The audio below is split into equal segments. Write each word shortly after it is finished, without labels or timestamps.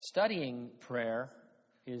Studying prayer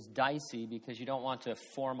is dicey because you don't want to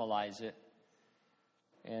formalize it,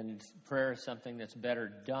 and prayer is something that's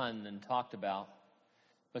better done than talked about.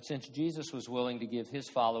 But since Jesus was willing to give his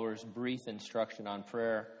followers brief instruction on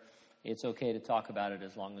prayer, it's okay to talk about it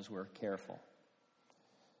as long as we're careful.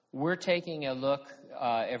 We're taking a look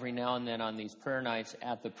every now and then on these prayer nights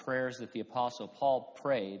at the prayers that the Apostle Paul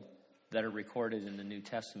prayed that are recorded in the New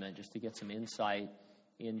Testament, just to get some insight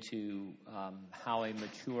into how a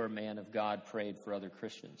mature man of God prayed for other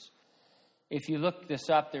Christians. If you look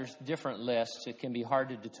this up, there's different lists. It can be hard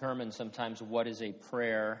to determine sometimes what is a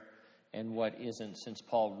prayer and what isn't, since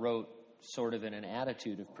Paul wrote sort of in an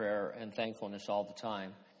attitude of prayer and thankfulness all the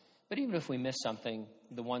time. But even if we miss something,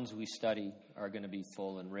 the ones we study are going to be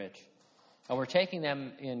full and rich. And we're taking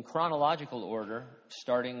them in chronological order,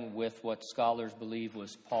 starting with what scholars believe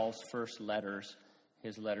was Paul's first letters,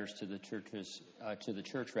 his letters to the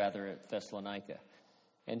church at Thessalonica.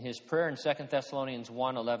 And his prayer in 2 Thessalonians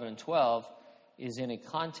 1, 11 and 12 is in a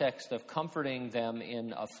context of comforting them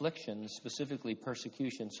in afflictions, specifically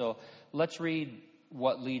persecution. So let's read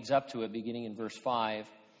what leads up to it, beginning in verse 5. It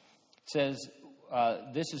says,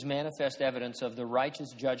 this is manifest evidence of the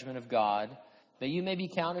righteous judgment of God, that you may be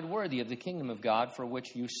counted worthy of the kingdom of God for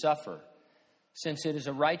which you suffer. Since it is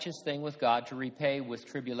a righteous thing with God to repay with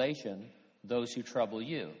tribulation those who trouble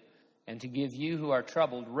you, and to give you who are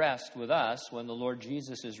troubled rest with us when the Lord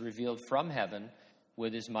Jesus is revealed from heaven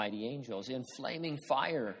with his mighty angels, in flaming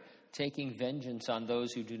fire, taking vengeance on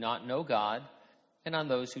those who do not know God and on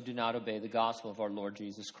those who do not obey the gospel of our Lord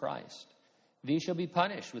Jesus Christ. These shall be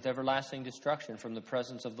punished with everlasting destruction from the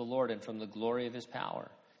presence of the Lord and from the glory of his power,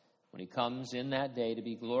 when he comes in that day to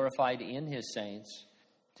be glorified in his saints,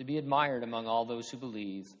 to be admired among all those who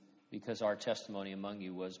believe, because our testimony among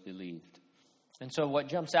you was believed. And so what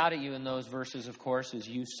jumps out at you in those verses, of course, is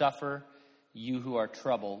you suffer, you who are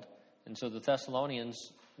troubled. And so the Thessalonians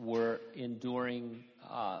were enduring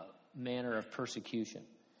manner of persecution.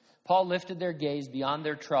 Paul lifted their gaze beyond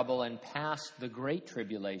their trouble and past the great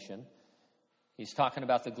tribulation. He's talking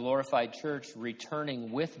about the glorified church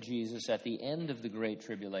returning with Jesus at the end of the great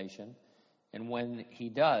tribulation. And when he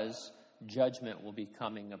does, judgment will be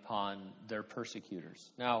coming upon their persecutors.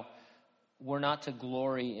 Now, we're not to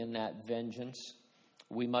glory in that vengeance.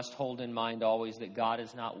 We must hold in mind always that God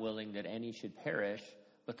is not willing that any should perish,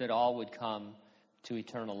 but that all would come to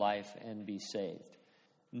eternal life and be saved.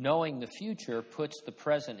 Knowing the future puts the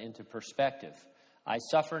present into perspective. I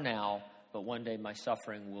suffer now, but one day my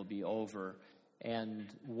suffering will be over. And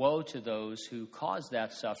woe to those who cause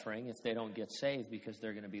that suffering if they don't get saved, because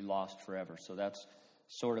they're going to be lost forever. So that's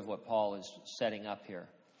sort of what Paul is setting up here.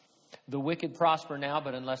 The wicked prosper now,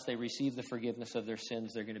 but unless they receive the forgiveness of their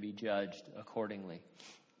sins, they're going to be judged accordingly.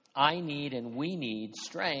 I need and we need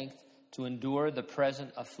strength to endure the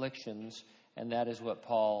present afflictions, and that is what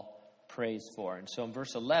Paul prays for. And so in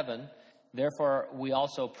verse 11, therefore we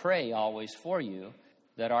also pray always for you,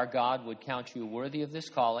 that our God would count you worthy of this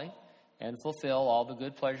calling, and fulfill all the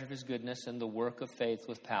good pleasure of his goodness and the work of faith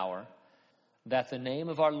with power, that the name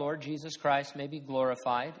of our Lord Jesus Christ may be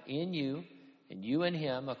glorified in you, and you in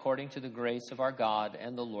him, according to the grace of our God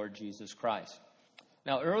and the Lord Jesus Christ.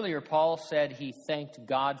 Now, earlier, Paul said he thanked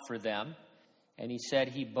God for them, and he said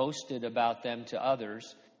he boasted about them to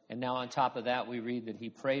others. And now on top of that, we read that he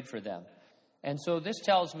prayed for them. And so this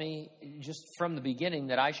tells me, just from the beginning,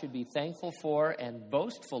 that I should be thankful for and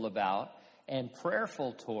boastful about and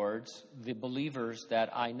prayerful towards the believers that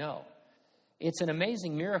I know. It's an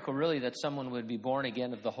amazing miracle, really, that someone would be born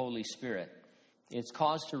again of the Holy Spirit. It's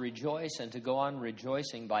cause to rejoice and to go on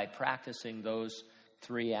rejoicing by practicing those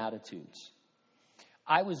three attitudes.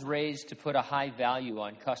 I was raised to put a high value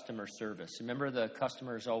on customer service. Remember the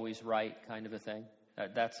customer is always right kind of a thing?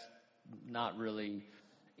 That's not really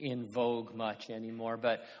in vogue much anymore.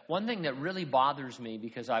 But one thing that really bothers me,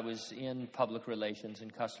 because I was in public relations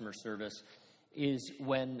and customer service, is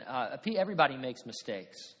when everybody makes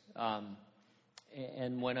mistakes.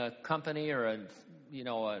 And when a company or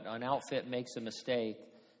an outfit makes a mistake,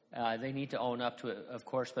 they need to own up to it, of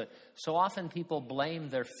course. But so often people blame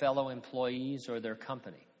their fellow employees or their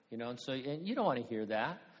company, and you don't want to hear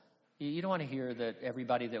that. You don't want to hear that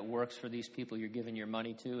everybody that works for these people you're giving your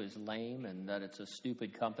money to is lame and that it's a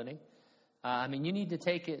stupid company. You need to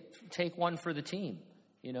take one for the team,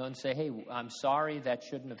 and say, hey, I'm sorry, that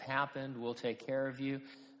shouldn't have happened. We'll take care of you.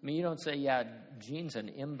 You don't say, yeah, Gene's an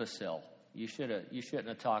imbecile. You shouldn't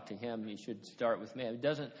have talked to him. You should start with me. It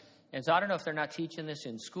doesn't. And so I don't know if they're not teaching this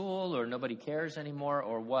in school or nobody cares anymore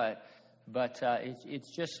or what, but it's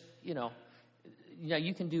just,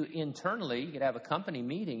 you can do internally. You could have a company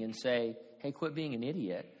meeting and say, hey, quit being an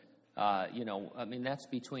idiot. That's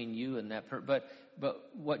between you and that person. But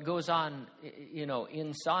what goes on,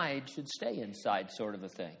 inside should stay inside, sort of a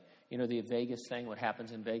thing. The Vegas thing, what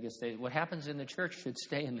happens in Vegas, what happens in the church should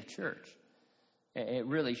stay in the church. It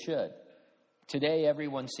really should. Today,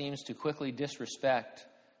 everyone seems to quickly disrespect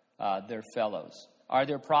their fellows. Are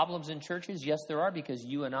there problems in churches? Yes, there are, because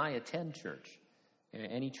you and I attend church.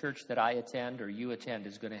 Any church that I attend or you attend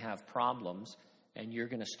is going to have problems, and you're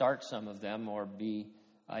going to start some of them or be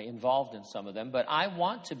involved in some of them. But I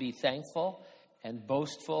want to be thankful and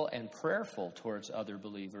boastful and prayerful towards other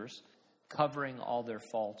believers, covering all their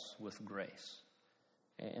faults with grace.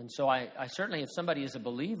 And so I certainly, if somebody is a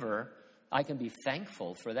believer, I can be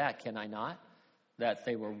thankful for that, can I not? That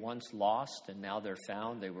they were once lost and now they're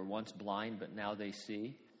found. They were once blind, but now they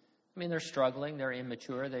see. They're struggling. They're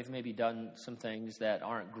immature. They've maybe done some things that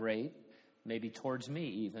aren't great, maybe towards me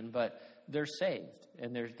even, but they're saved.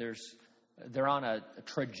 And they're on a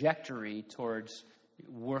trajectory towards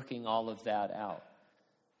working all of that out.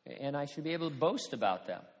 And I should be able to boast about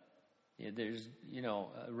them.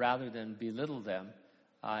 Rather than belittle them.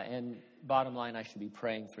 And bottom line, I should be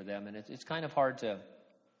praying for them. And it's kind of hard to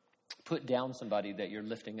put down somebody that you're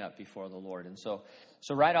lifting up before the Lord. And so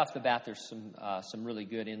right off the bat, there's some really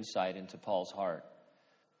good insight into Paul's heart.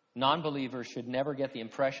 Non-believers should never get the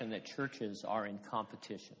impression that churches are in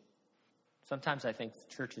competition. Sometimes I think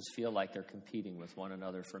churches feel like they're competing with one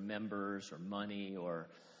another for members or money or,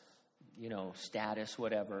 status,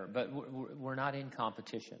 whatever. But we're not in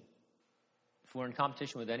competition. If we're in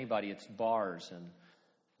competition with anybody, it's bars and,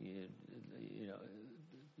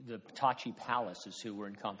 the Tachi Palace is who we're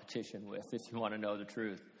in competition with, if you want to know the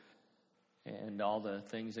truth, and all the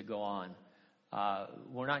things that go on.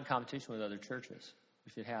 We're not in competition with other churches.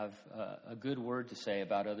 We should have a good word to say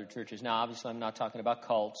about other churches. Now, obviously, I'm not talking about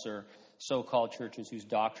cults or so-called churches whose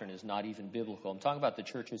doctrine is not even biblical. I'm talking about the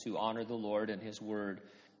churches who honor the Lord and His Word,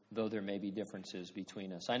 though there may be differences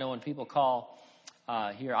between us. I know when people call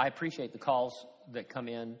here, I appreciate the calls that come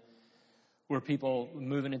in where people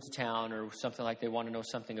moving into town or something like they want to know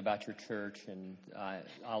something about your church. And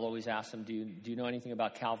I'll always ask them, do you know anything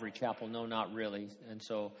about Calvary Chapel? No, not really. And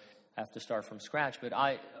so I have to start from scratch. But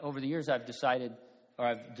over the years, I've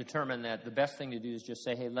determined that the best thing to do is just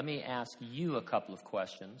say, hey, let me ask you a couple of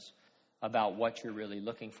questions about what you're really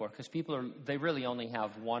looking for. Because they really only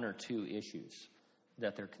have one or two issues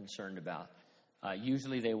that they're concerned about.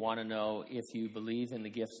 Usually they want to know if you believe in the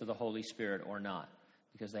gifts of the Holy Spirit or not,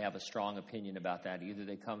 because they have a strong opinion about that. Either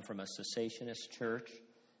they come from a cessationist church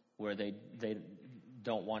where they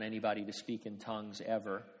don't want anybody to speak in tongues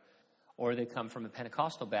ever, or they come from a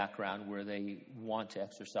Pentecostal background where they want to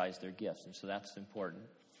exercise their gifts, and so that's important.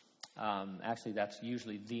 Actually, that's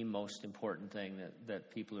usually the most important thing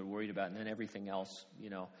that people are worried about, and then everything else,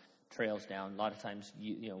 trails down. A lot of times,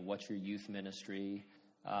 what's your youth ministry,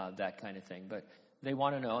 that kind of thing. But they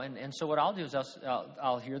want to know, and so what I'll do is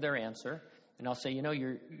I'll hear their answer, and I'll say,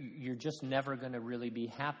 you're just never going to really be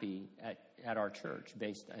happy at our church,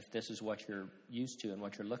 based if this is what you're used to and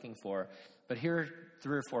what you're looking for. But here are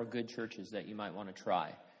 3 or 4 good churches that you might want to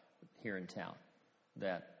try here in town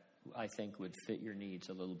that I think would fit your needs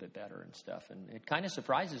a little bit better and stuff. And it kind of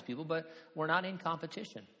surprises people, but we're not in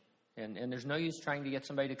competition. And there's no use trying to get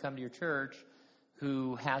somebody to come to your church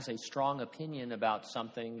who has a strong opinion about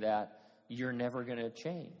something that you're never going to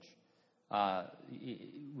change.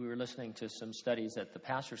 We were listening to some studies at the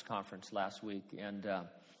pastors' conference last week, and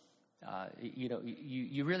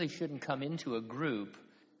you really shouldn't come into a group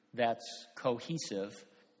that's cohesive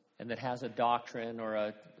and that has a doctrine or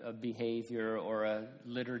a behavior or a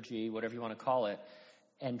liturgy, whatever you want to call it,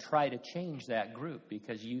 and try to change that group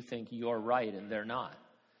because you think you're right and they're not.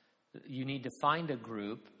 You need to find a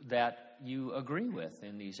group that you agree with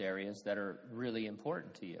in these areas that are really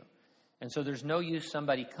important to you. And so there's no use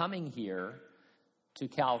somebody coming here to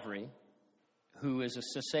Calvary who is a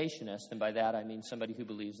cessationist, and by that I mean somebody who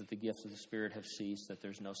believes that the gifts of the Spirit have ceased, that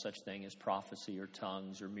there's no such thing as prophecy or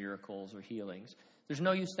tongues or miracles or healings. There's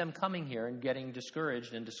no use them coming here and getting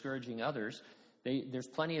discouraged and discouraging others. There's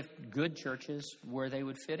plenty of good churches where they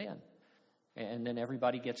would fit in. And then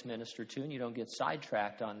everybody gets ministered to, and you don't get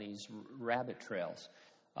sidetracked on these rabbit trails.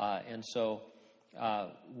 And so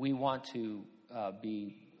we want to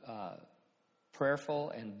be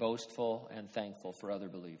prayerful and boastful and thankful for other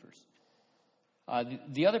believers.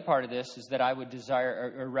 The other part of this is that I would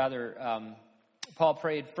desire, or rather, Paul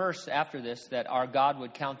prayed first after this that our God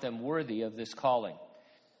would count them worthy of this calling.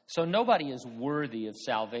 So nobody is worthy of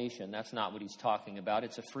salvation. That's not what he's talking about.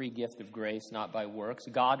 It's a free gift of grace, not by works.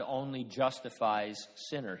 God only justifies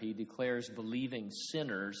sinner. He declares believing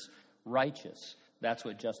sinners righteous. That's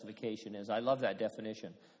what justification is. I love that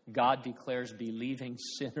definition. God declares believing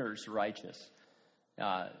sinners righteous.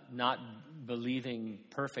 Not believing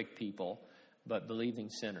perfect people, but believing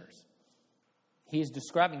sinners.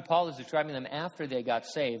 Paul is describing them after they got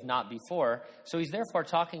saved, not before. So he's therefore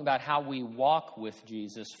talking about how we walk with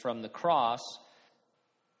Jesus from the cross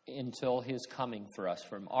until his coming for us,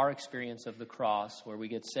 from our experience of the cross where we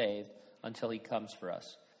get saved until he comes for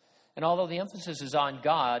us. And although the emphasis is on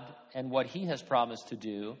God and what he has promised to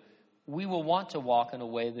do, we will want to walk in a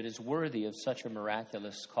way that is worthy of such a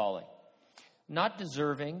miraculous calling. Not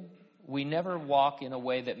deserving. We never walk in a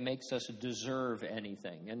way that makes us deserve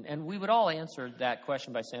anything. And we would all answer that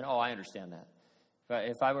question by saying, oh, I understand that. But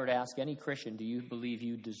if I were to ask any Christian, do you believe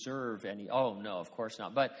you deserve any? Oh, no, of course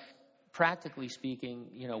not. But practically speaking,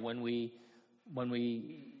 when we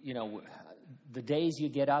the days you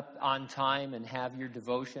get up on time and have your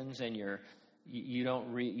devotions and you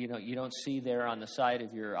don't see there on the side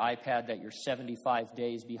of your iPad that you're 75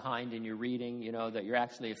 days behind in your reading, that you're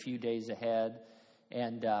actually a few days ahead,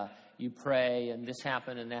 and you pray and this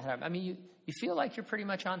happened and that happened. I mean, you feel like you're pretty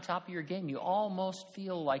much on top of your game. You almost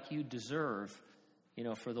feel like you deserve,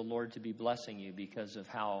 for the Lord to be blessing you because of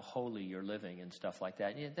how holy you're living and stuff like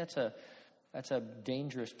that. That's a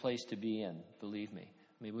dangerous place to be in, believe me.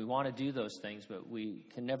 I mean, we want to do those things, but we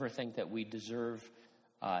can never think that we deserve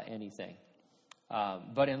anything.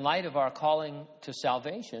 But in light of our calling to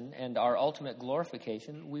salvation and our ultimate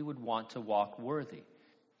glorification, we would want to walk worthy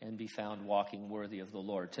and be found walking worthy of the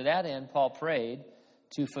Lord. To that end, Paul prayed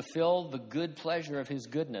to fulfill the good pleasure of his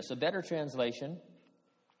goodness. A better translation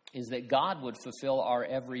is that God would fulfill our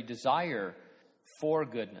every desire for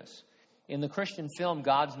goodness. In the Christian film,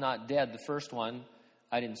 God's Not Dead, the first one,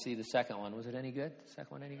 I didn't see the second one. Was it any good? The second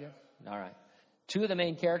one any good? All right. Two of the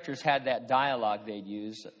main characters had that dialogue they'd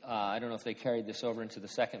use. I don't know if they carried this over into the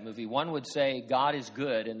second movie. One would say, God is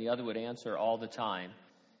good, and the other would answer, all the time.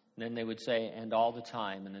 And then they would say, and all the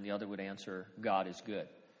time, and then the other would answer, God is good.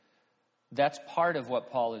 That's part of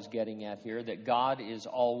what Paul is getting at here, that God is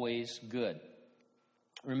always good.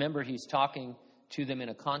 Remember, he's talking to them in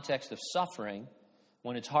a context of suffering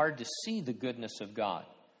when it's hard to see the goodness of God.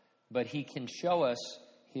 But he can show us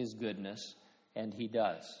his goodness, and he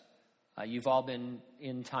does. You've all been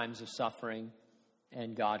in times of suffering,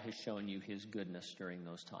 and God has shown you his goodness during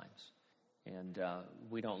those times. And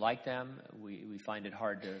we don't like them. We find it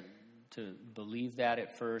hard to believe that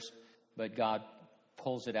at first, but God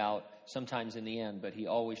pulls it out sometimes in the end, but he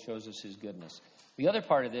always shows us his goodness. The other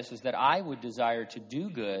part of this is that I would desire to do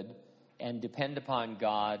good and depend upon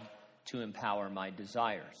God to empower my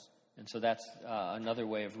desires. And so that's another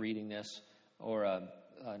way of reading this, or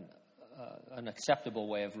an acceptable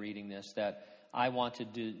way of reading this, that I want to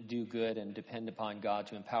do good and depend upon God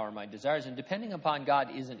to empower my desires. And depending upon God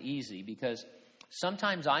isn't easy, because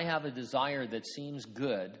sometimes I have a desire that seems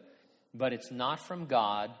good, but it's not from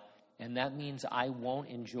God, and that means I won't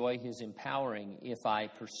enjoy his empowering if I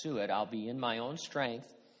pursue it. I'll be in my own strength,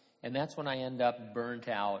 and that's when I end up burnt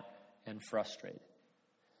out and frustrated.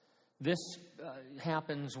 This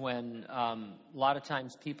happens when a lot of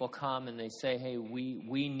times people come and they say, hey,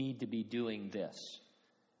 we need to be doing this.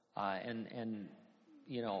 And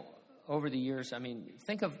over the years, I mean,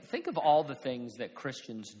 think of all the things that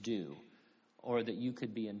Christians do or that you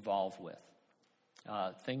could be involved with.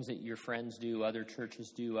 Things that your friends do, other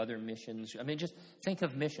churches do, other missions. I mean, just think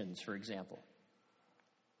of missions, for example.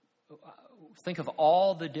 Think of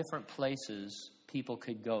all the different places people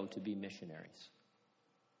could go to be missionaries.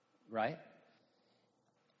 Right?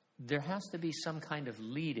 There has to be some kind of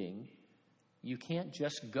leading. You can't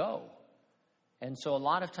just go. And so a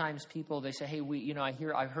lot of times people, they say, hey,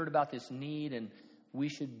 I heard about this need and we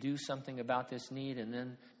should do something about this need. And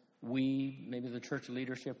then maybe the church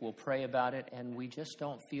leadership will pray about it, and we just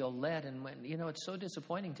don't feel led. And when, it's so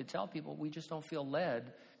disappointing to tell people we just don't feel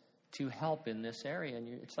led to help in this area. And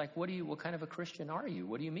it's like, what kind of a Christian are you?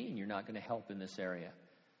 What do you mean you're not going to help in this area?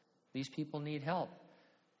 These people need help.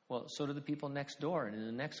 Well, so do the people next door and in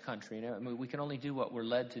the next country. I mean, we can only do what we're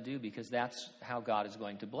led to do because that's how God is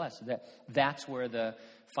going to bless. That's where the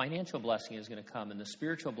financial blessing is going to come and the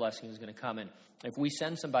spiritual blessing is going to come. And if we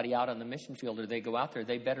send somebody out on the mission field or they go out there,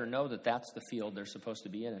 they better know that that's the field they're supposed to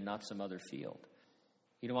be in and not some other field.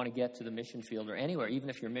 You don't want to get to the mission field or anywhere, even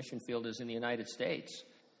if your mission field is in the United States,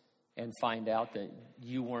 and find out that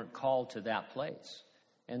you weren't called to that place.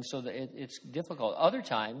 And so it's difficult. Other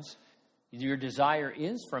times, your desire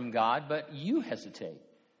is from God, but you hesitate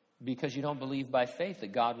because you don't believe by faith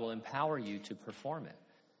that God will empower you to perform it.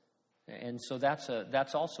 And so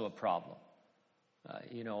that's also a problem.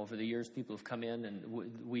 Over the years, people have come in, and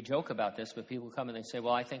we joke about this, but people come and they say,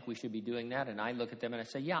 well, I think we should be doing that. And I look at them and I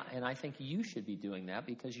say, yeah, and I think you should be doing that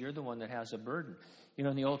because you're the one that has a burden.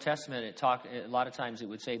 In the Old Testament, a lot of times it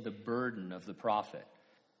would say the burden of the prophet.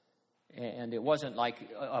 And it wasn't like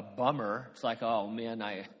a bummer. It's like, oh, man,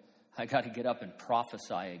 I got to get up and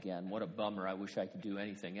prophesy again. What a bummer. I wish I could do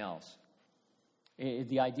anything else.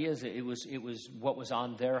 The idea is that it was what was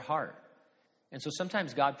on their heart. And so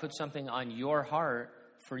sometimes God puts something on your heart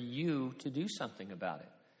for you to do something about it.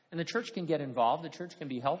 And the church can get involved. The church can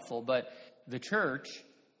be helpful, but the church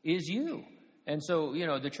is you. And so,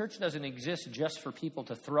 the church doesn't exist just for people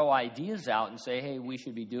to throw ideas out and say, hey, we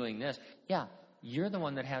should be doing this. Yeah, you're the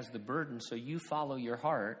one that has the burden, so you follow your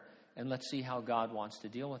heart, and let's see how God wants to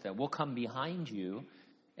deal with that. We'll come behind you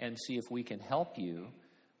and see if we can help you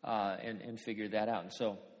and figure that out. And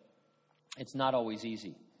so it's not always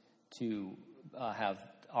easy to have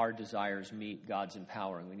our desires meet God's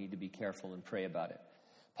empowering. We need to be careful and pray about it.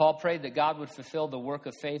 Paul prayed that God would fulfill the work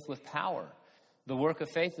of faith with power. The work of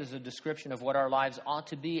faith is a description of what our lives ought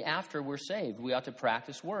to be after we're saved. We ought to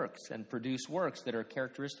practice works and produce works that are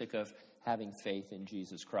characteristic of having faith in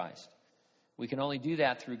Jesus Christ. We can only do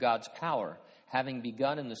that through God's power. Having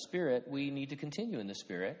begun in the Spirit, we need to continue in the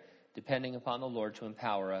Spirit, depending upon the Lord to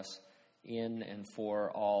empower us in and for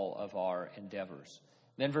all of our endeavors.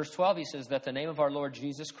 Then verse 12, he says, that the name of our Lord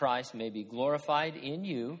Jesus Christ may be glorified in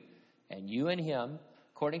you and you in him,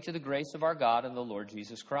 according to the grace of our God and the Lord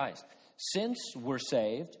Jesus Christ. Since we're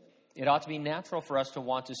saved, it ought to be natural for us to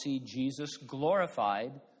want to see Jesus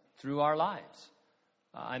glorified through our lives.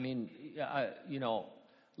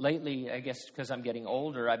 Lately, I guess because I'm getting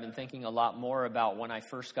older, I've been thinking a lot more about when I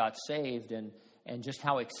first got saved and just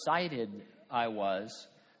how excited I was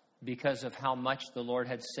because of how much the Lord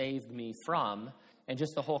had saved me from. And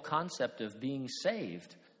just the whole concept of being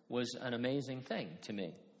saved was an amazing thing to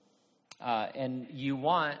me. And you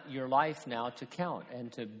want your life now to count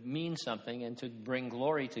and to mean something and to bring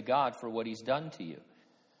glory to God for what he's done to you.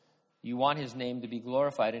 You want his name to be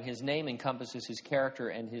glorified, and his name encompasses his character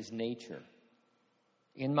and his nature.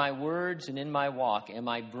 In my words and in my walk, am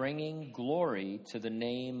I bringing glory to the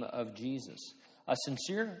name of Jesus? A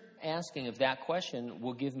sincere asking of that question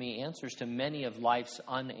will give me answers to many of life's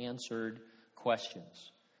unanswered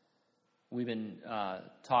questions. We've been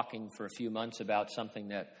talking for a few months about something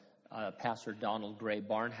that Pastor Donald Gray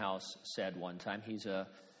Barnhouse said one time.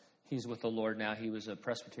 He's with the Lord now. He was a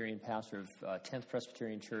Presbyterian pastor of 10th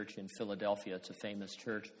Presbyterian Church in Philadelphia. It's a famous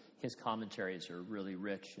church. His commentaries are really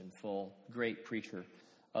rich and full. Great preacher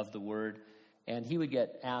of the Word. And he would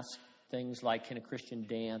get asked things like, can a Christian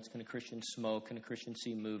dance? Can a Christian smoke? Can a Christian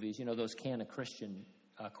see movies? Those can a Christian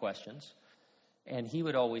questions. And he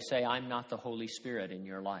would always say, I'm not the Holy Spirit in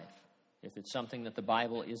your life. If it's something that the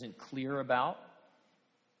Bible isn't clear about,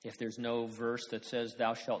 if there's no verse that says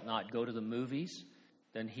thou shalt not go to the movies,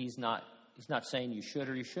 then he's not saying you should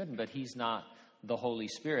or you shouldn't, but he's not the Holy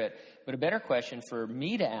Spirit. But a better question for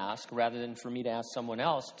me to ask, rather than for me to ask someone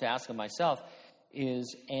else, to ask of myself,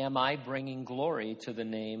 is, am I bringing glory to the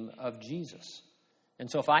name of Jesus? And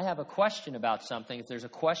so if I have a question about something, if there's a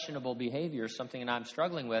questionable behavior, something that I'm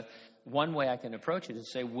struggling with, one way I can approach it is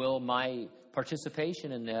to say, will my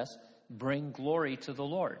participation in this bring glory to the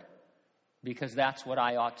Lord? Because that's what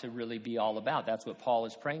I ought to really be all about. That's what Paul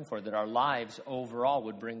is praying for, that our lives overall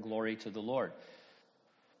would bring glory to the Lord.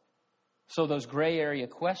 So those gray area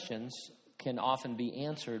questions can often be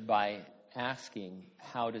answered by asking,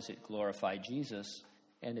 how does it glorify Jesus?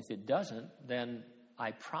 And if it doesn't, then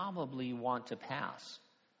I probably want to pass,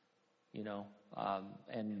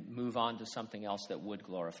 and move on to something else that would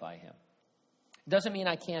glorify him. Doesn't mean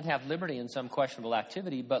I can't have liberty in some questionable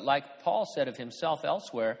activity, but like Paul said of himself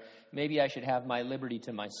elsewhere, maybe I should have my liberty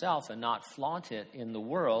to myself and not flaunt it in the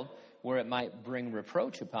world where it might bring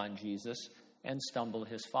reproach upon Jesus and stumble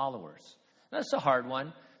his followers. That's a hard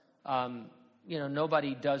one.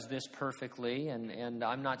 Nobody does this perfectly, and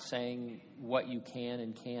I'm not saying what you can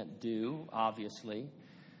and can't do, obviously.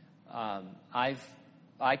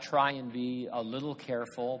 I try and be a little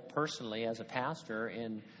careful personally as a pastor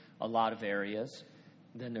in a lot of areas.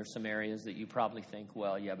 Then there's some areas that you probably think,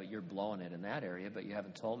 well, yeah, but you're blowing it in that area, but you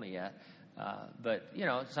haven't told me yet.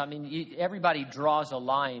 Everybody draws a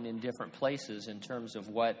line in different places in terms of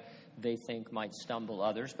what they think might stumble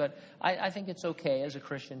others. But I think it's okay as a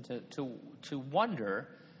Christian to wonder,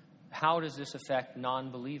 how does this affect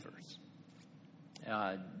non-believers?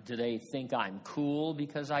 Do they think I'm cool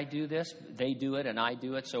because I do this? They do it and I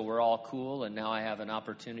do it, so we're all cool, and now I have an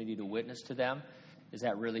opportunity to witness to them. Is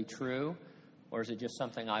that really true? Or is it just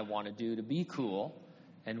something I want to do to be cool?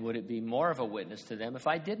 And would it be more of a witness to them if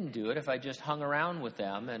I didn't do it, if I just hung around with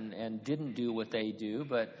them and didn't do what they do,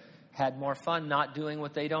 but had more fun not doing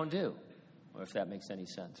what they don't do? Or if that makes any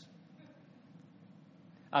sense.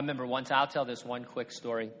 I remember once, I'll tell this one quick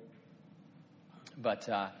story, but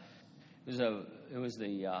it was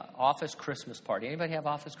the office Christmas party. Anybody have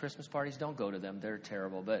office Christmas parties? Don't go to them. They're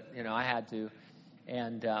terrible. But, I had to.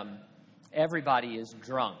 And everybody is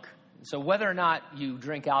drunk. So whether or not you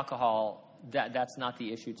drink alcohol, that's not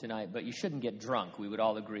the issue tonight, but you shouldn't get drunk. We would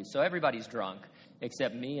all agree. So everybody's drunk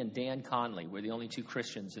except me and Dan Conley. We're the only two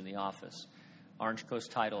Christians in the office. Orange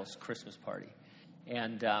Coast Titles Christmas party.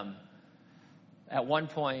 And at one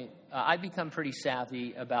point, I'd become pretty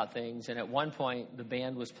savvy about things. And at one point, the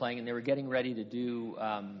band was playing, and they were getting ready to do,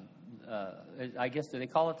 I guess, do they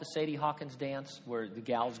call it the Sadie Hawkins dance, where the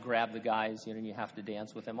gals grab the guys, and you have to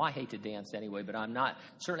dance with them? Well, I hate to dance anyway, but I'm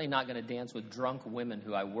certainly not going to dance with drunk women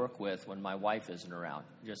who I work with when my wife isn't around.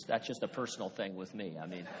 That's just a personal thing with me. I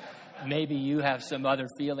mean, maybe you have some other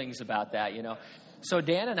feelings about that, So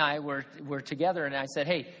Dan and I were together, and I said,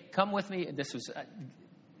 hey, come with me.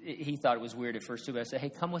 He thought it was weird at first, too, but I said, hey,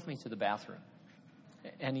 come with me to the bathroom.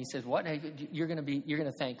 And he says, what? Hey, you're going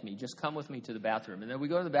to thank me. Just come with me to the bathroom. And then we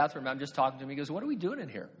go to the bathroom. I'm just talking to him. He goes, what are we doing in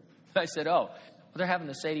here? I said, well, they're having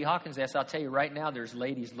the Sadie Hawkins dance. I'll tell you right now, there's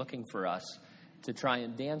ladies looking for us to try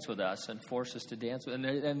and dance with us and force us to dance with.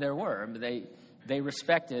 And there were. I mean, they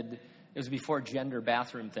respected. It was before gender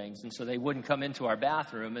bathroom things, and so they wouldn't come into our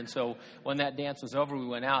bathroom. And so when that dance was over, we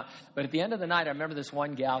went out. But at the end of the night, I remember this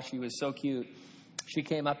one gal. She was so cute. She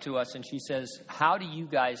came up to us, and she says, how do you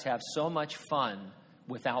guys have so much fun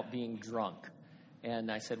without being drunk?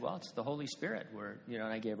 And I said, well, it's the Holy Spirit. And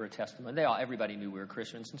I gave her a testimony. Everybody knew we were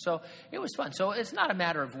Christians, and so it was fun. So it's not a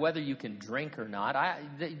matter of whether you can drink or not.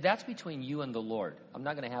 That's between you and the Lord. I'm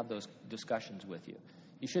not going to have those discussions with you.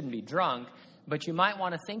 You shouldn't be drunk, but you might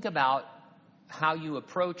want to think about how you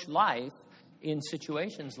approach life in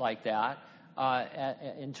situations like that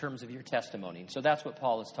in terms of your testimony. So that's what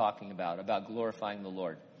Paul is talking about glorifying the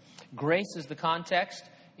Lord. Grace is the context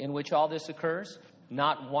in which all this occurs.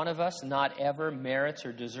 Not one of us, not ever, merits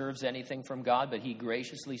or deserves anything from God, but he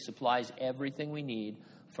graciously supplies everything we need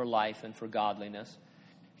for life and for godliness.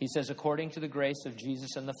 He says, according to the grace of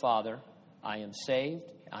Jesus and the Father, I am saved,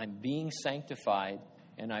 I'm being sanctified,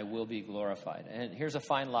 and I will be glorified. And here's a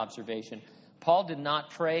final observation. Paul did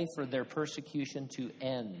not pray for their persecution to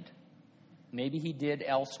end. Maybe he did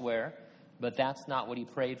elsewhere, but that's not what he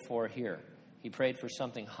prayed for here. He prayed for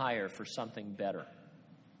something higher, for something better.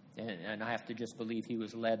 And I have to just believe he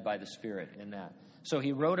was led by the Spirit in that. So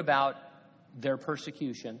he wrote about their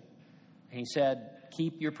persecution. He said,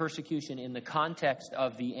 keep your persecution in the context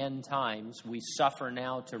of the end times. We suffer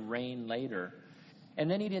now to reign later.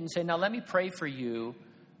 And then he didn't say, now let me pray for you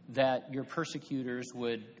that your persecutors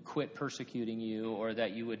would quit persecuting you, or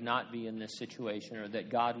that you would not be in this situation, or that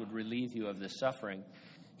God would relieve you of this suffering.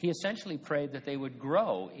 He essentially prayed that they would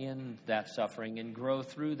grow in that suffering and grow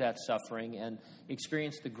through that suffering and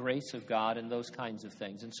experience the grace of God and those kinds of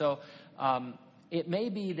things. And so it may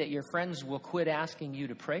be that your friends will quit asking you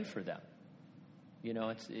to pray for them.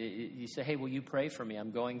 You say, hey, will you pray for me?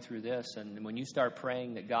 I'm going through this. And when you start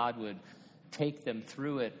praying that God would take them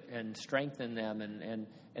through it and strengthen them, and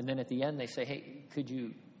then at the end they say, hey, could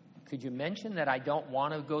you mention that I don't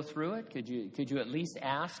want to go through it? Could you at least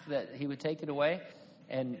ask that he would take it away?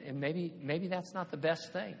 And maybe that's not the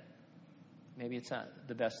best thing. Maybe it's not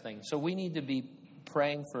the best thing. So we need to be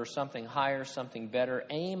praying for something higher, something better.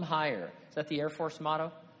 Aim higher. Is that the Air Force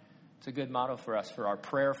motto? It's a good motto for us, for our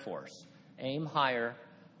prayer force. Aim higher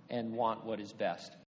and want what is best.